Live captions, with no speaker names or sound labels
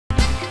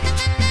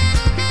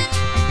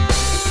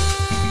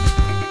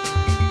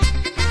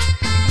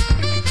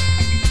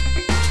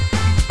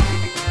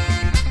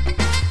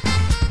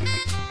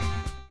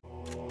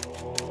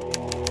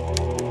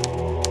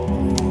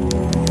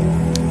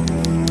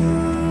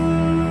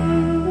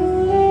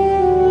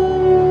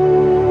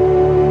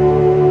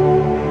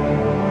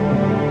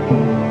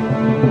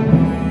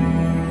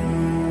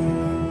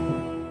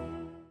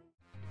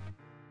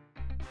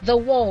The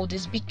world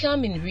is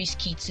becoming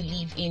risky to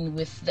live in,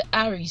 with the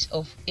arrays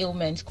of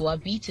ailments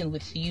cohabiting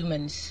with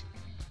humans,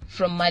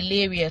 from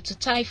malaria to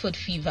typhoid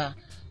fever,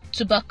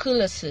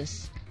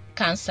 tuberculosis,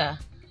 cancer,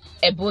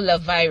 Ebola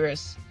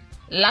virus,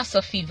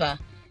 Lassa fever,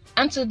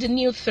 and to the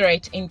new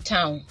threat in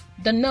town,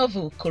 the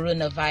novel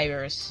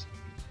coronavirus.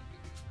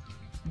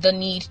 The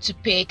need to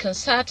pay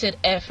concerted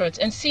effort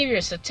and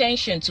serious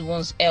attention to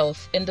one's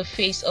health in the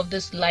face of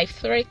this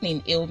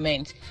life-threatening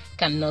ailment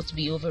cannot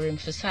be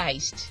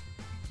overemphasized.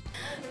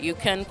 You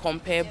can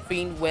compare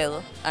being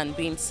well and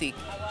being sick.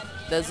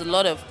 There's a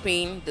lot of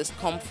pain,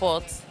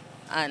 discomfort,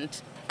 and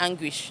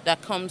anguish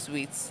that comes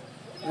with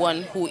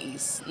one who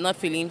is not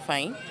feeling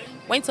fine.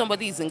 When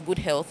somebody is in good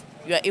health,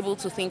 you are able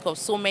to think of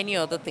so many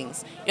other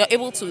things. You're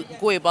able to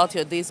go about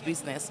your day's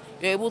business.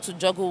 You're able to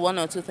juggle one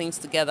or two things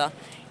together.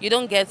 You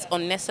don't get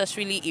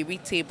unnecessarily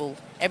irritable.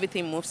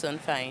 Everything moves on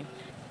fine.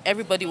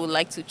 Everybody would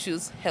like to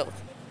choose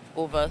health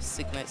over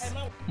sickness.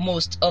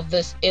 Most of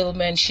this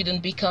ailment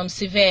shouldn't become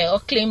severe or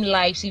claim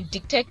lives if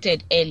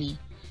detected early,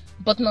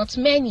 but not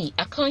many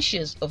are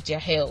conscious of their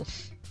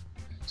health.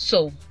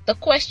 So the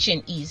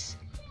question is,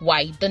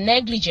 why the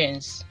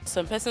negligence?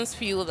 Some persons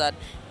feel that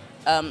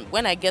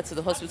when I get to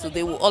the hospital,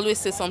 they will always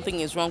say something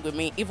is wrong with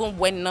me, even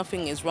when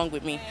nothing is wrong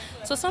with me.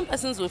 So some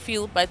persons will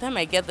feel by the time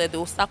I get there, they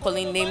will start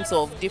calling names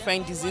of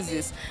different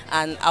diseases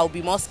and I'll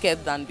be more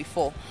scared than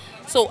before.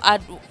 So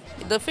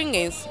the thing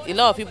is, a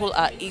lot of people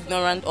are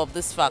ignorant of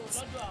this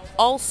fact.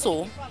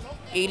 Also,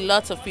 a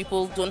lot of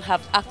people don't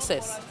have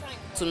access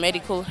to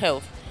medical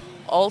health.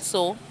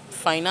 Also,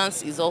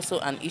 finance is also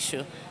an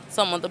issue.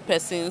 Some other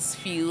persons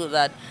feel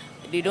that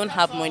they don't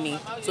have money,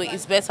 so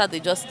it's better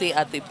they just stay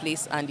at the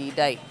place and they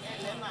die.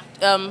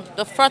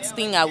 The first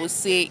thing I would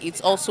say,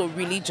 it's also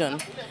religion.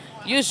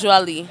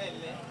 Usually,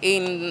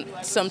 in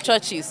some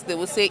churches, they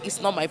will say, it's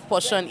not my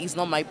portion, it's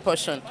not my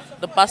portion.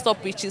 The pastor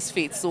preaches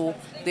faith, so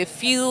they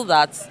feel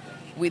that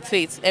with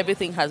faith,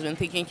 everything has been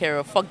taken care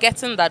of,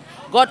 forgetting that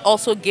God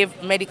also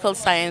gave medical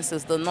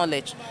sciences the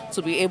knowledge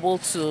to be able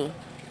to,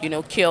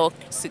 cure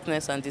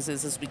sickness and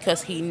diseases,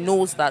 because he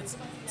knows that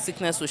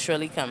sickness will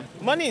surely come.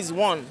 Money is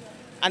one,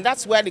 and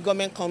that's where the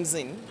government comes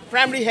in.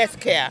 Primary health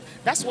care,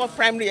 that's what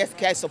primary health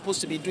care is supposed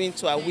to be doing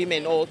to our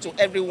women or to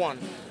everyone,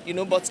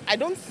 but I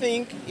don't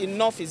think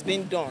enough is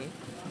being done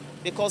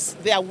because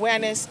the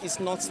awareness is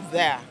not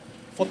there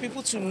for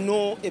people to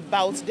know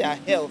about their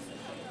health.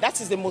 That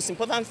is the most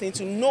important thing,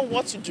 to know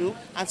what to do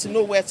and to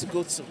know where to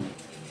go to.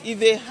 If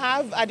they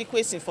have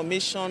adequate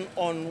information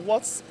on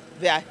what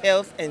their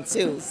health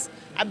entails,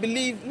 I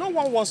believe no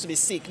one wants to be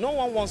sick, no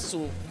one wants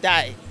to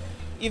die.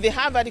 If they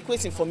have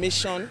adequate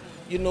information,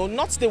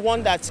 not the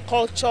one that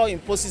culture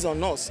imposes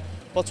on us,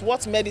 but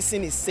what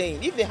medicine is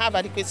saying. If they have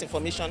adequate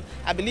information,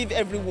 I believe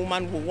every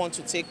woman will want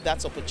to take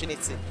that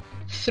opportunity.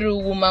 Through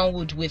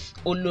Womanhood with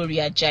OLORI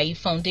Ajayi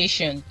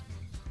Foundation,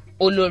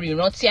 Olori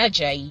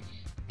Ajayi,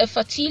 a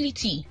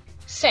fertility,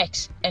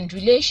 sex and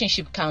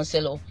relationship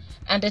counselor,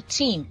 and a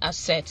team are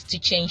set to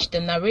change the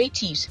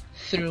narratives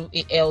through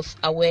a health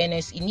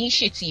awareness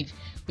initiative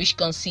which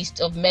consists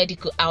of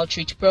medical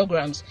outreach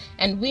programs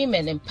and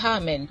women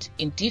empowerment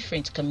in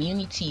different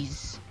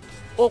communities.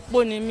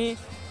 Opó ni mí,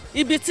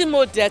 ibi tí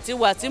mo dẹ̀ ti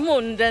wà tí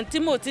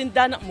mo ti ń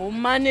dáná mo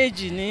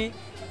manage ní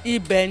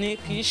ibẹ̀ ni,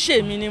 kì í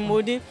ṣe mi ni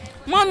mo ní.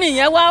 Mọ́mì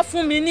yẹn wá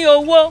fún mi ní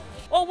owó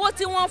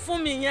tí wọ́n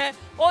fún mi yẹn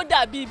ó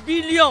dàbí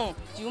bílíọ̀n.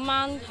 The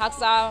woman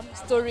asked her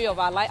story of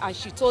her life and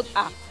she told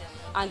her,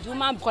 and the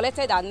woman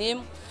collected her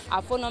name,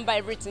 her phone number,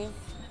 everything,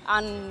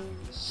 and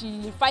she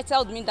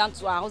invited me down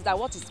to her house that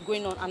what is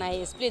going on, and I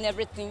explained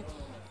everything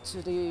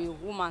to the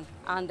woman.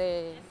 And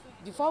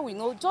before we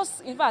know,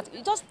 just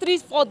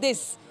 3-4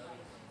 days,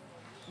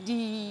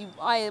 the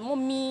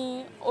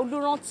mommy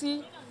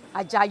Olori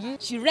Ajayi,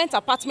 she rent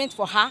apartment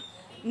for her,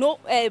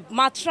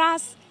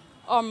 mattress,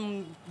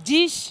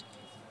 dish,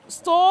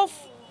 stove,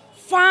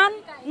 fan,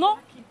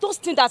 those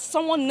things that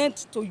someone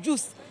needs to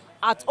use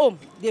at home,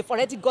 they've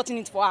already gotten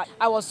it for her.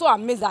 I was so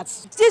amazed that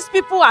these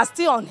people are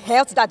still on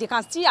health, that they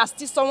can still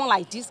assist someone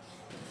like this.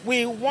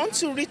 We want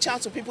to reach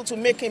out to people to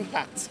make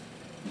impact.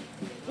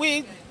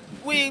 We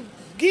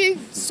give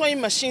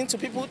sewing machine to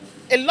people.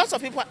 A lot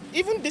of people,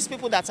 even these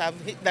people that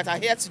are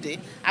here today,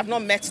 I've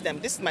not met them.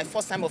 This is my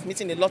first time of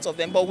meeting a lot of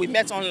them, but we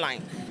met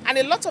online. And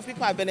a lot of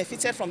people have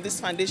benefited from this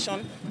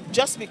foundation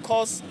just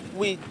because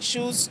we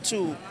choose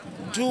to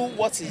do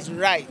what is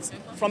right.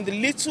 From the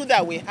little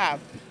that we have,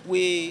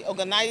 we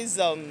organize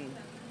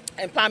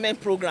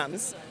empowerment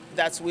programs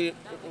that we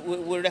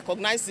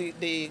recognize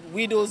the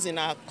widows in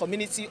our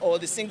community, or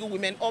the single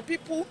women, or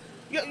people,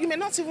 you may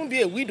not even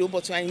be a widow,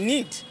 but you are in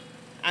need.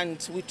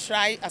 And we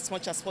try as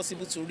much as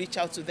possible to reach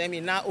out to them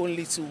in our own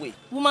little way.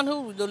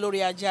 Womanhood with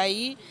OLORI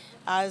Ajayi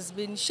has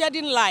been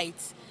shedding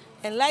light,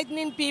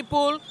 enlightening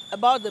people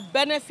about the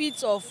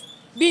benefits of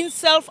being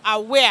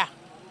self-aware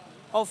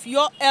of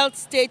your health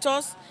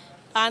status.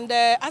 And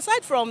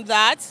aside from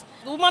that,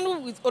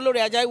 Womanhood with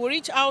OLORI Ajayi will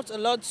reach out a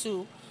lot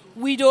to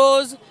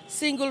widows,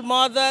 single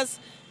mothers,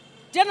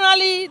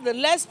 generally the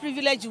less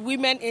privileged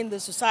women in the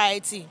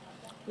society.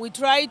 We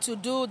try to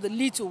do the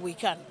little we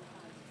can.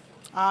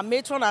 Our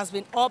matron has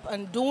been up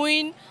and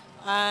doing,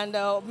 and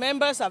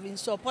members have been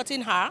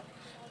supporting her,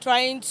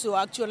 trying to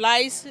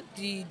actualize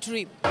the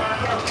dream.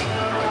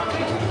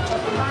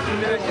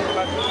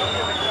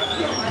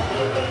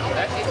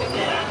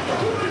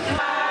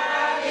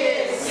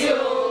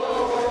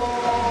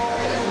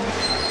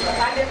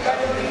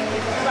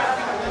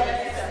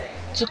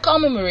 To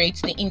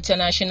commemorate the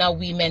International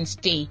Women's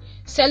Day,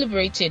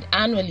 celebrated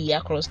annually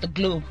across the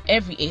globe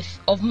every 8th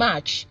of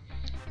March,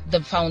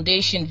 the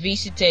foundation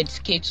visited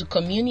Ketu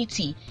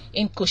community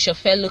in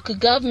Koshofe local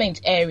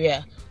government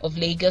area of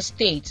Lagos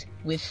State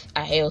with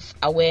a health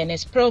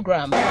awareness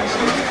program.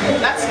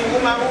 That's the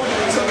WOMANHOOD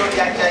with OLORI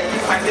AJAYI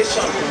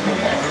Foundation.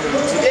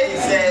 Today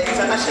is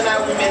International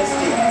Women's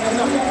Day.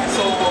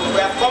 So we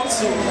have come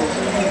to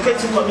the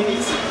Ketu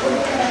community to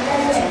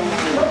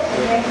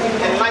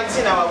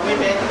enlighten our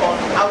women on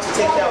how to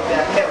take care of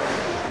their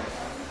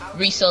health.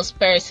 Resource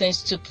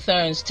persons took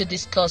turns to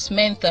discuss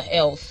mental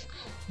health,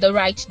 the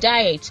right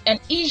diet, and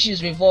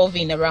issues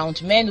revolving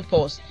around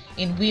menopause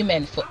in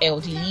women for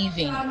healthy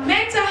living.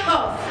 Mental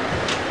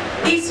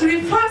health is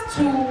refers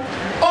to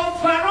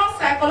overall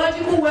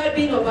psychological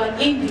well-being of an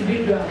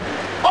individual.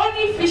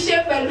 Only fi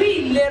ṣe pẹ̀lú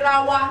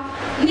ìlera wa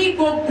ní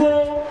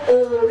gbogbo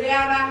òrè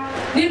ara,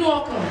 nínú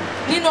ọkàn,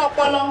 nínú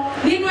ọpọlọ,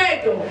 nínú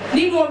ẹ̀dọ̀,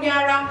 nínú omi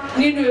ara,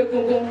 nínú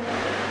egungun.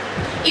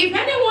 If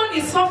anyone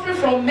is suffering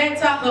from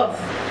mental health,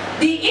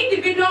 the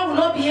individual will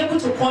not be able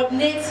to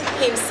coordinate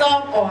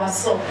himself or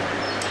herself.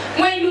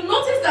 When you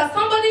notice that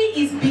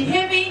somebody is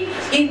behaving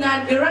in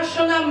an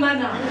irrational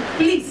manner,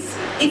 please,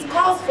 it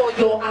calls for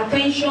your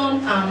attention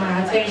and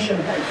my attention.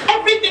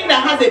 Everything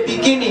that has a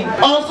beginning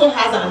also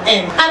has an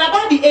end. And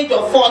about the age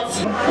of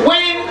 40,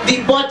 when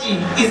the body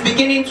is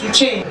beginning to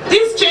change,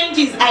 these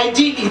changes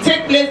ideally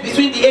take place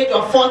between the age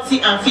of 40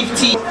 and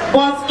 50.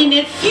 But in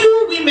a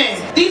few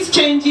women, these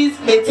changes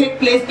may take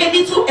place a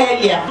little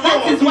earlier.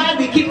 That is why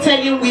we keep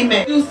telling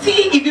women, you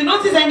see, if you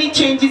notice any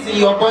changes in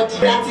your body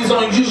that is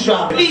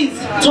unusual, please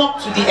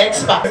talk to the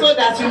expert so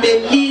that you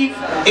may live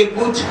a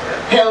good,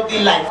 healthy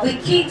life. The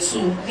key to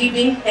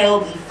living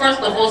healthy, first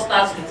of all,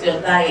 starts with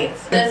your diet.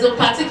 There's a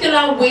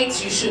particular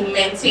weight you should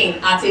maintain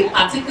at a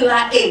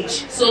particular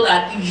age so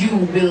that you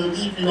will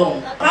live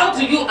long. How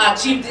do you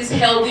achieve this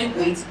healthy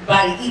weight?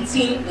 By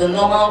eating the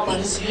normal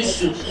things you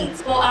should eat.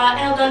 For our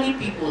elderly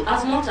people,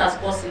 as much as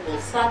possible,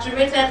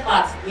 saturated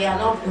fats, they are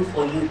not good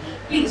for you.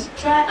 Please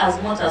try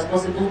as much as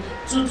possible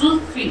to do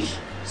fish,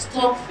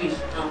 stockfish,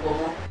 and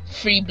gomo.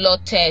 Free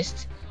blood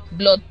tests,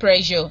 blood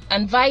pressure,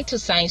 and vital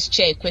signs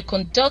check were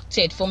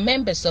conducted for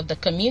members of the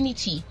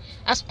community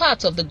as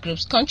part of the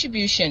group's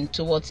contribution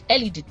towards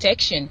early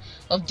detection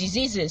of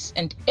diseases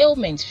and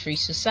ailment-free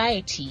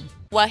society.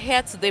 We're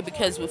here today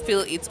because we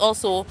feel it's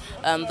also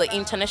the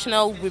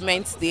International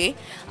Women's Day,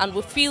 and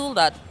we feel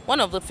that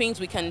one of the things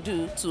we can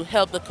do to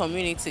help the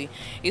community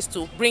is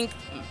to bring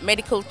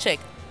medical check,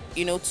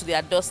 to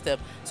their doorstep.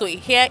 So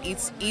here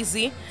it's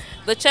easy.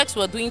 The checks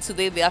we're doing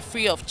today, they are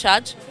free of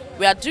charge.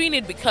 We are doing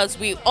it because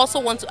we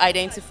also want to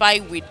identify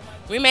with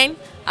women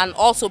and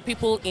also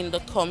people in the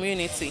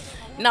community.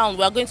 Now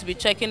we are going to be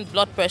checking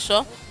blood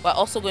pressure. We're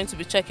also going to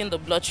be checking the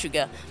blood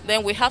sugar.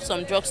 Then we have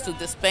some drugs to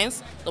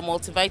dispense, the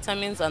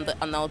multivitamins and the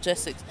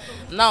analgesics.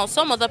 Now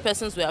some other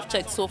persons we have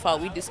checked so far,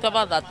 we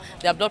discovered that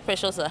their blood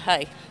pressures are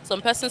high.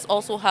 Some persons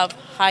also have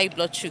high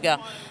blood sugar.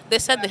 They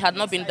said they had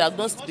not been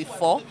diagnosed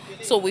before,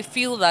 so we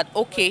feel that,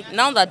 okay,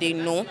 now that they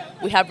know,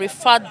 we have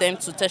referred them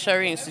to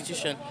tertiary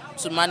institution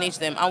to manage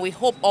them, and we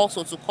hope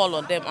also to call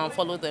on them and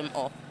follow them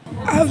up.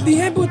 I've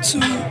been able to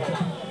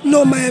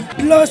know my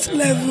blood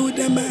level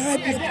and my high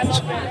blood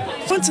pressure.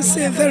 I want to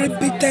say a very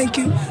big thank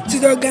you to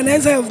the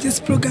organizer of this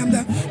program,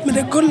 that may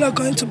the good Lord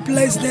going to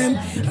bless them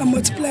and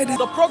multiply them.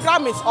 The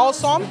program is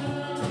awesome,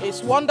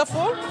 it's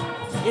wonderful,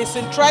 it's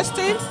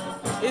interesting,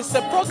 it's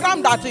a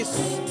program that is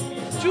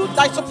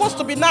supposed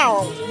to be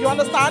now, you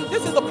understand?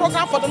 This is the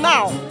program for the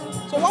now.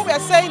 So what we are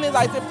saying is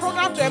that it's a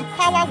program to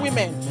empower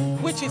women,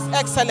 which is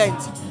excellent.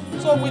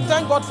 So we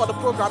thank God for the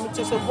program. It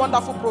is a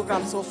wonderful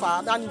program so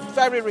far and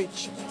very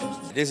rich.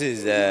 This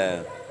is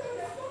an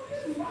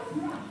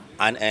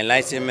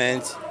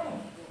enlightenment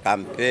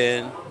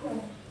campaign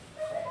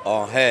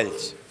on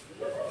health.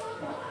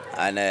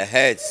 And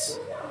health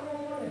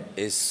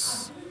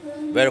is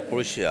very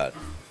crucial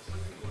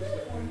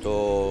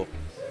to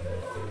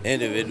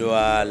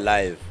individual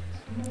life.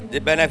 The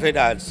benefit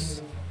that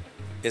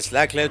is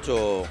likely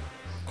to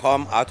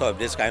come out of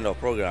this kind of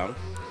program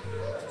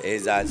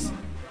is that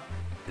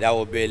there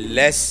will be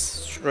less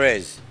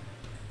stress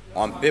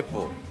on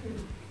people,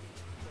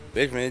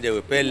 which means they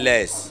will pay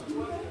less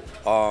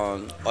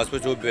on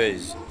hospital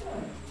bills,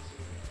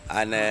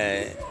 and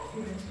there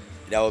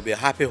will be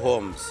happy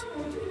homes,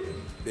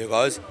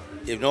 because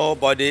if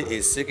nobody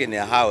is sick in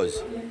a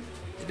house,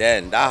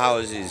 then that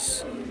house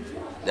is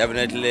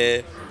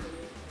definitely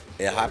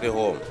a happy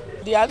home.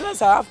 The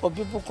advice I have for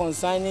people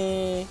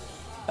concerning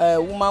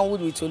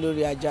womanhood with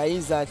OLORI AJAYI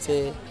is that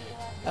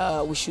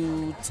we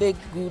should take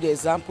good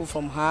example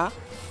from her.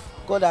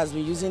 God has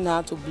been using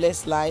her to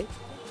bless life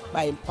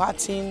by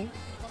imparting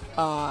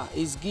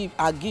is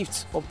a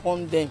gift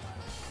upon them.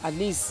 At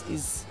least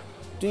is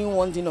doing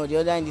one thing or the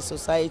other in the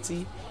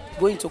society,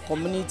 going to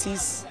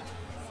communities,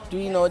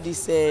 doing all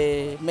this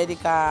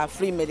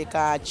free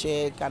medical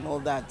check and all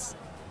that.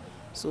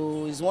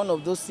 So it's one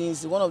of those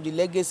things, one of the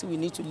legacy we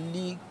need to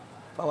leave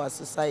for our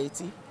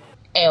society.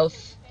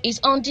 Health is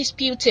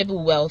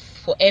undisputable wealth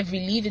for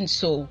every living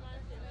soul.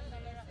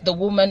 The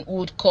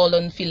Womanhood call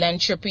on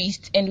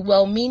philanthropists and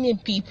well-meaning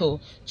people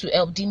to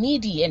help the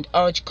needy and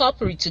urge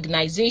corporate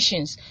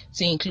organizations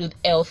to include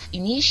health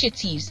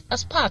initiatives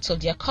as part of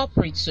their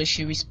corporate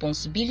social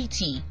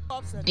responsibility.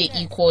 They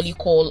equally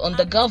call on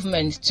the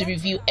government to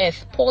review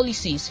health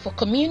policies for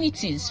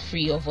communities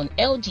free of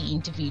unhealthy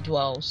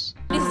individuals.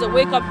 This is a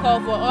wake-up call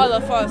for all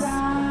of us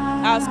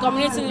as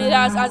community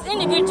leaders, as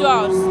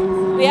individuals.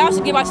 We have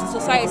to give back to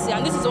society,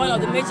 and this is one of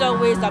the major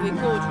ways that we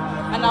could.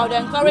 And I would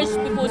encourage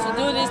people to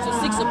do this, to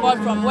seek support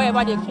from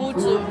wherever they could,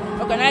 to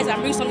organize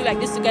and bring something like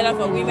this together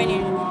for women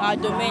in our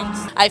domains.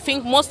 I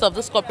think most of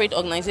these corporate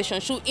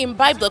organizations should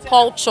imbibe the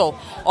culture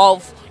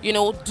of,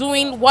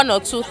 doing one or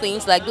two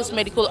things like this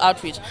medical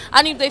outreach.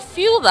 And if they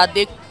feel that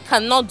they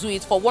cannot do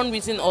it for one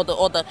reason or the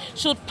other,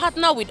 should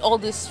partner with all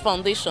these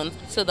foundations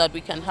so that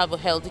we can have a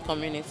healthy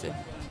community.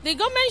 The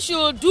government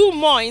should do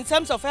more in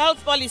terms of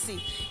health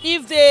policy.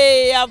 If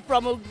they have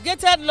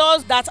promulgated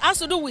laws that has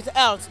to do with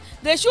health,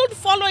 they should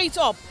follow it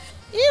up.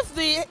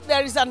 If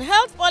there is an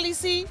health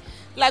policy,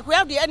 like we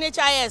have the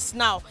NHIS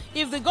now,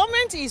 if the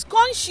government is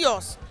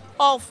conscious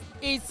of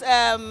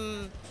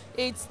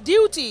its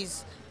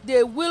duties,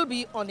 they will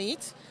be on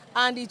it,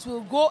 and it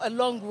will go a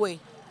long way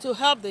to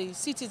help the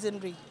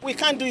citizenry. We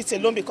can't do it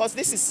alone because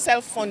this is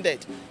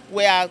self-funded.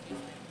 We are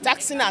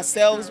taxing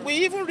ourselves. We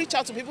even reach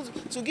out to people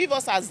to give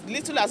us as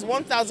little as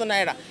 1,000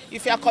 naira.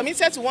 If you are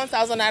committed to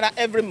 1,000 naira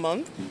every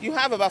month, you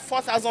have about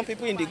 4,000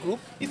 people in the group,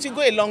 it will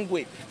go a long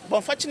way. But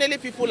unfortunately,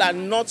 people are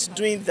not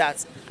doing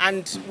that.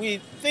 And we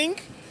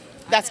think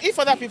that if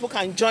other people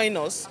can join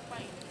us,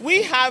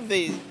 we have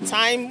the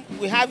time,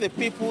 we have the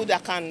people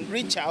that can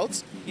reach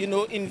out,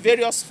 in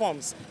various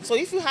forms. So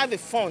if you have a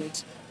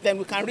fund, then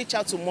we can reach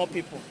out to more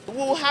people.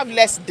 We'll have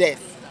less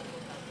death.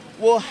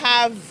 We'll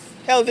have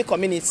healthy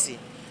community.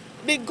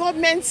 The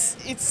government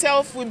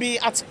itself will be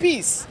at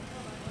peace.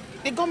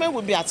 The government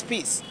will be at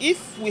peace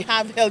if we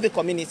have healthy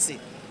community.